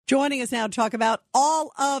Joining us now to talk about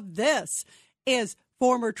all of this is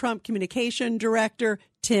former Trump communication director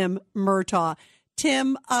Tim Murtaugh.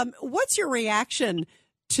 Tim, what's your reaction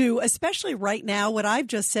to, especially right now, what I've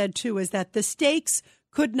just said too, is that the stakes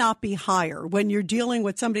could not be higher when you're dealing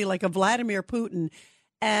with somebody like a Vladimir Putin,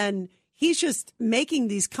 and he's just making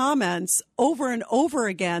these comments over and over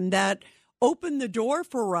again that open the door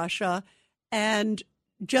for Russia and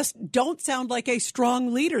just don't sound like a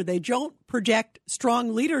strong leader. They don't project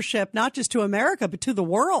strong leadership, not just to America, but to the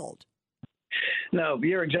world. No,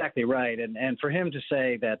 you're exactly right. And for him to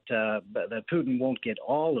say that Putin won't get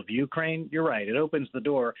all of Ukraine, you're right. It opens the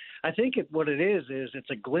door. I think what it is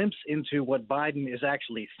it's a glimpse into what Biden is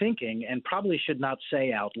actually thinking and probably should not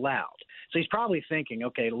say out loud. So he's probably thinking,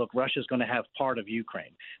 okay, look, Russia's going to have part of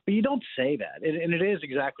Ukraine. But you don't say that. And it is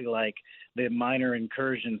exactly like the minor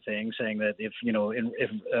incursion thing, saying that if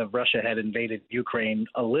Russia had invaded Ukraine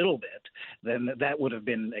a little bit, then that would have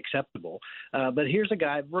been acceptable. But here's a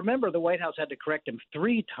guy. Remember, the White House had to correct him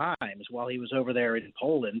 3 times while he was over there in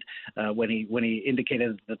Poland when he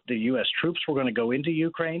indicated that the U.S. troops were going to go into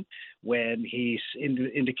Ukraine, when he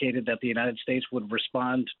indicated that the United States would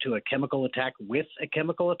respond to a chemical attack with a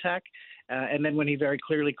chemical attack, and then when he very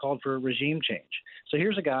clearly called for a regime change. So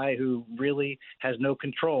here's a guy who really has no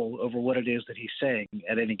control over what it is that he's saying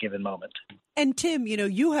at any given moment. And Tim,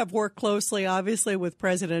 you have worked closely, obviously, with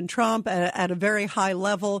President Trump at a very high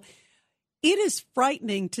level. It is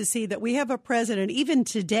frightening to see that we have a president. Even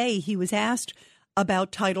today, he was asked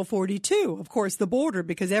about Title 42, of course, the border,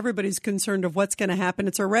 because everybody's concerned of what's going to happen.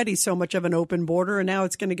 It's already so much of an open border, and now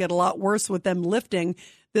it's going to get a lot worse with them lifting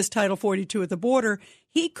this Title 42 at the border.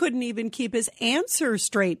 He couldn't even keep his answer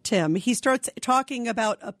straight, Tim. He starts talking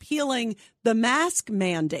about appealing the mask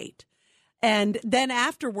mandate. And then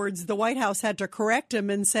afterwards, the White House had to correct him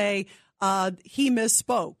and say he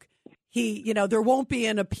misspoke. There won't be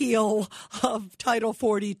an appeal of Title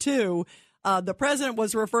 42. The president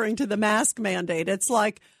was referring to the mask mandate. It's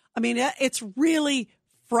it's really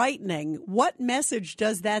frightening. What message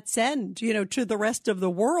does that send, to the rest of the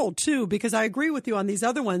world, too? Because I agree with you on these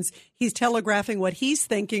other ones. He's telegraphing what he's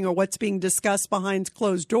thinking or what's being discussed behind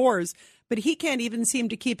closed doors, but he can't even seem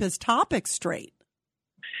to keep his topics straight.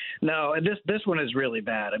 No, and this one is really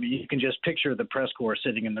bad. I mean, you can just picture the press corps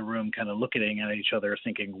sitting in the room kind of looking at each other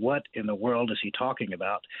thinking, what in the world is he talking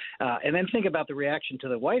about? And then think about the reaction to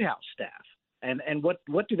the White House staff. And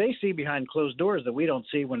what do they see behind closed doors that we don't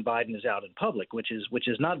see when Biden is out in public, which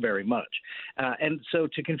is not very much. And so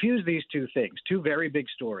to confuse these two things, two very big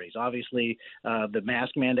stories, obviously the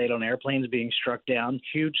mask mandate on airplanes being struck down,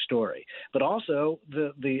 huge story, but also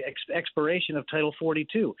the expiration of Title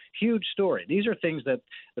 42, huge story. These are things that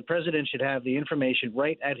the president should have the information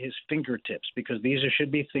right at his fingertips, because these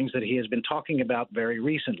should be things that he has been talking about very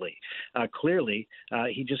recently. Clearly,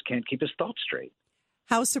 he just can't keep his thoughts straight.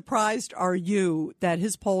 How surprised are you that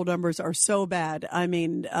his poll numbers are so bad? I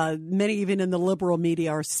mean, many even in the liberal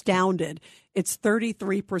media are astounded. It's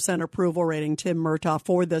 33% approval rating, Tim Murtaugh,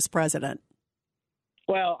 for this president.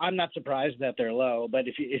 Well, I'm not surprised that they're low, but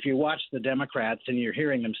if you watch the Democrats and you're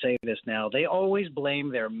hearing them say this now, they always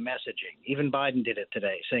blame their messaging. Even Biden did it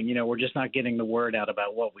today, saying, we're just not getting the word out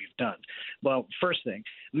about what we've done. Well, first thing,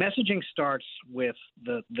 messaging starts with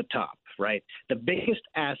the top, right? The biggest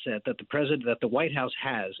asset that the White House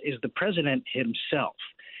has is the president himself.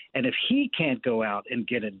 And if he can't go out and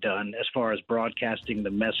get it done as far as broadcasting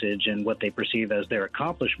the message and what they perceive as their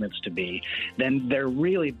accomplishments to be, then they're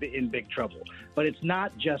really in big trouble. But it's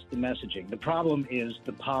not just the messaging. The problem is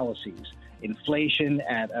the policies. Inflation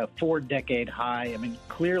at a 4-decade high. I mean,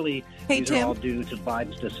 clearly these are all due to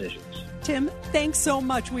Biden's decisions. Tim, thanks so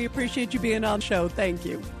much. We appreciate you being on the show. Thank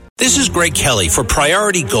you. This is Greg Kelly for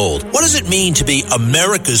Priority Gold. What does it mean to be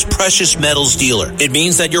America's precious metals dealer? It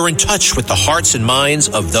means that you're in touch with the hearts and minds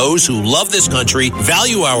of those who love this country,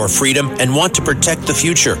 value our freedom, and want to protect the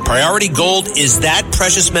future. Priority Gold is that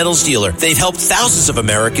precious metals dealer. They've helped thousands of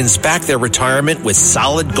Americans back their retirement with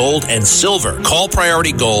solid gold and silver. Call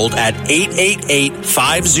Priority Gold at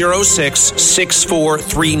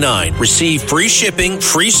 888-506-6439. Receive free shipping,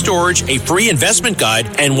 free storage, a free investment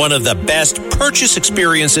guide, and one of the best purchase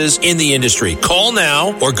experiences in the industry. Call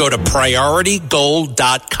now or go to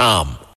PriorityGold.com.